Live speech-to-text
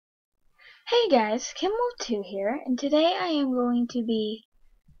Hey guys, Kimwolf2 here, and today I am going to be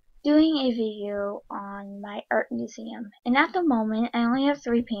doing a video on my art museum. And at the moment, I only have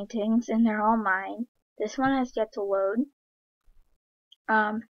 3 paintings, and they're all mine. This one has yet to load.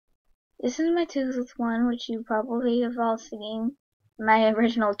 This is my toothless one, which you probably have all seen. My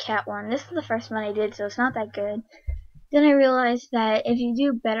original cat one. This is the first one I did, so it's not that good. Then I realized that if you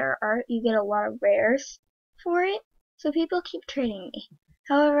do better art, you get a lot of rares for it, so people keep trading me.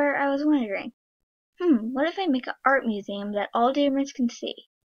 However, I was wondering, what if I make an art museum that all gamers can see?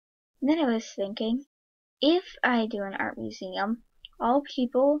 And then I was thinking, if I do an art museum, all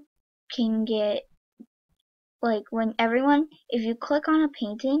people can get, like, if you click on a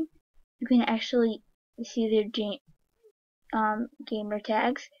painting, you can actually see their gamer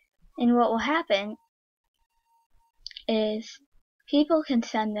tags, and what will happen is people can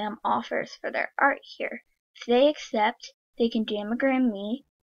send them offers for their art here. If they accept, they can jamagram me,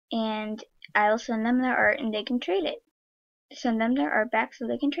 and I'll send them their art and they can trade it. Send them their art back so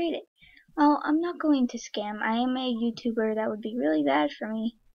they can trade it. Well, I'm not going to scam. I am a YouTuber. That would be really bad for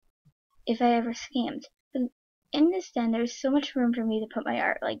me if I ever scammed. But in this den, there's so much room for me to put my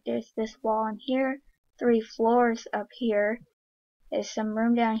art. Like, there's this wall in here, 3 floors up here, there's some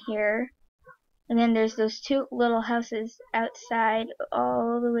room down here, and then there's those 2 little houses outside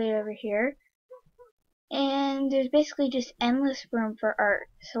all the way over here. And there's basically just endless room for art.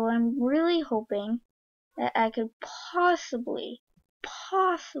 So I'm really hoping that I could possibly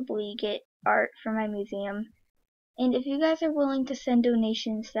get art for my museum. And if you guys are willing to send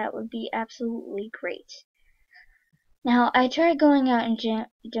donations, that would be absolutely great. Now, I tried going out in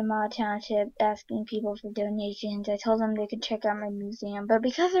Jamal Township asking people for donations. I told them they could check out my museum, but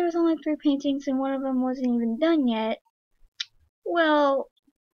because there was only 3 paintings and one of them wasn't even done yet, well,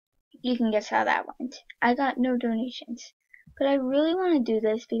 you can guess how that went. I got no donations. But I really want to do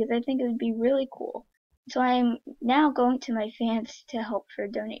this because I think it would be really cool. So I am now going to my fans to help for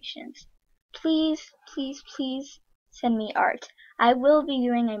donations. Please, please, please send me art. I will be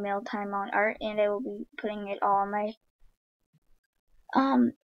doing a mail time on art, and I will be putting it all on my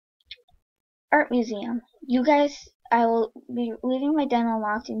art museum. You guys, I will be leaving my den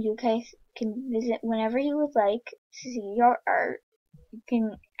unlocked, and you guys can visit whenever you would like to see your art. You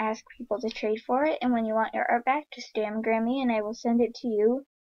can ask people to trade for it, and when you want your art back, just jamagram me and I will send it to you,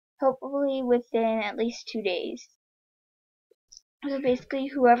 hopefully within at least 2 days. So basically,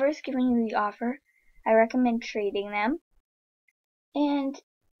 whoever is giving you the offer, I recommend trading them, and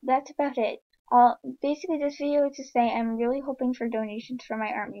that's about it. Basically, this video is to say I'm really hoping for donations for my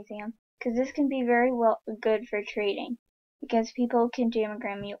art museum, because this can be very good for trading, because people can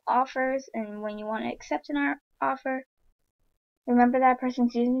jamagram you offers, and when you want to accept an art offer, remember that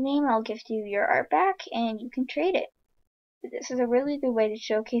person's username, I'll gift you your art back, and you can trade it. This is a really good way to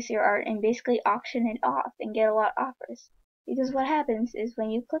showcase your art and basically auction it off and get a lot of offers. Because what happens is when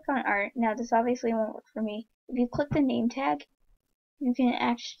you click on art, now this obviously won't work for me, if you click the name tag, you can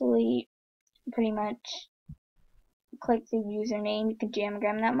actually pretty much click the username, you can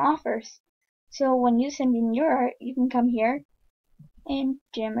jamagram them offers. So when you send in your art, you can come here and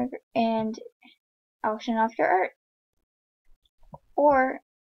auction off your art, or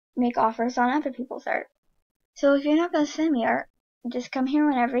make offers on other people's art. So if you're not going to send me art, just come here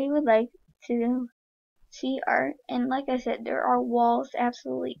whenever you would like to see art. And like I said, there are walls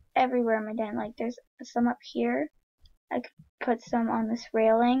absolutely everywhere in my den. Like, there's some up here. I could put some on this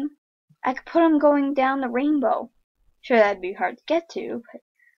railing. I could put them going down the rainbow. Sure, that'd be hard to get to, but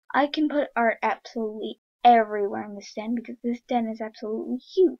I can put art absolutely everywhere in this den because this den is absolutely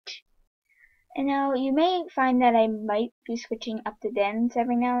huge. And now, you may find that I might be switching up the dens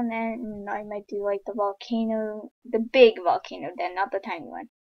every now and then, and I might do like the big volcano den, not the tiny one.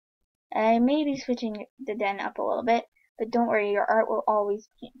 And I may be switching the den up a little bit, but don't worry, your art will always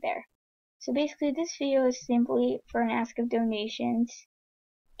be there. So basically, this video is simply for an ask of donations,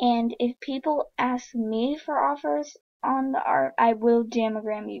 and if people ask me for offers on the art, I will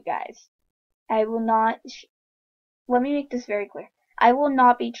jamagram you guys. I will not, let me make this very clear. I will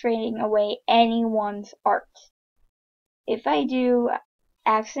not be trading away anyone's art. If I do,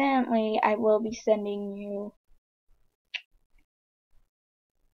 accidentally, I will be sending you,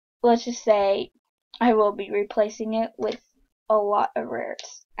 let's just say, I will be replacing it with a lot of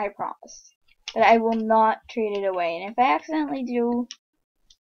rares, I promise. But I will not trade it away, and if I accidentally do,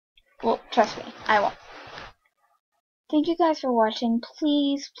 well, trust me, I won't. Thank you guys for watching.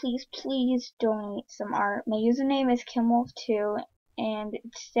 Please, please, please donate some art. My username is Kimwolf2, and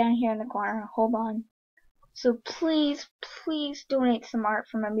it's down here in the corner. Hold on. So please, please donate some art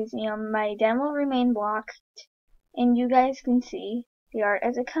for my museum. My den will remain blocked, and you guys can see the art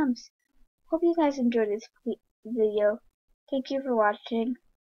as it comes. Hope you guys enjoyed this video. Thank you for watching.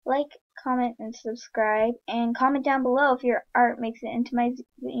 Like, comment, and subscribe. And comment down below if your art makes it into my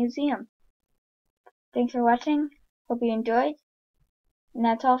museum. Thanks for watching. Hope you enjoyed. And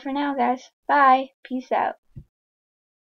that's all for now, guys. Bye. Peace out.